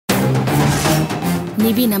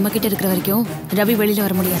நிவி நம்ம கிட்ட இருக்கிற வரைக்கும் ரவி வெளியில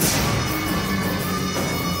வர முடியாது.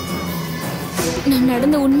 நான்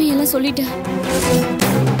நடந்த உண்மையெல்லாம் சொல்லிட்டேன்.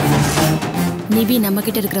 நிவி நம்ம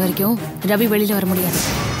கிட்ட இருக்கிற வரைக்கும் ரவி வெளியில வர முடியாது.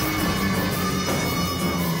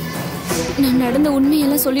 நான் நடந்த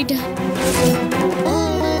உண்மையெல்லாம் சொல்லிட்டேன்.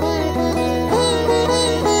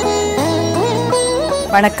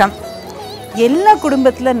 வணக்கம். எல்லா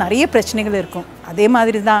குடும்பத்தில் நிறைய பிரச்சனைகள் இருக்கும். அதே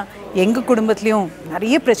மாதிரி தான் எங்கள் குடும்பத்துலேயும்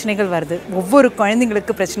நிறைய பிரச்சனைகள் வருது. ஒவ்வொரு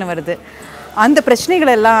குழந்தைங்களுக்கு பிரச்சனை வருது. அந்த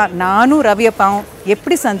பிரச்சனைகளெல்லாம் நானும் ரவியப்பாவும்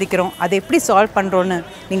எப்படி சந்திக்கிறோம், அதை எப்படி சால்வ் பண்ணுறோன்னு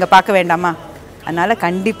நீங்கள் பார்க்க வேண்டாமா? அதனால்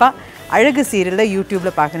கண்டிப்பாக அழகு சீரியலில்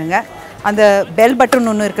யூடியூப்பில் பார்க்கணுங்க. அந்த பெல்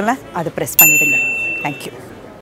பட்டன் ஒன்று இருக்குல்ல, அதை ப்ரெஸ் பண்ணிவிடுங்க. தேங்க்யூ.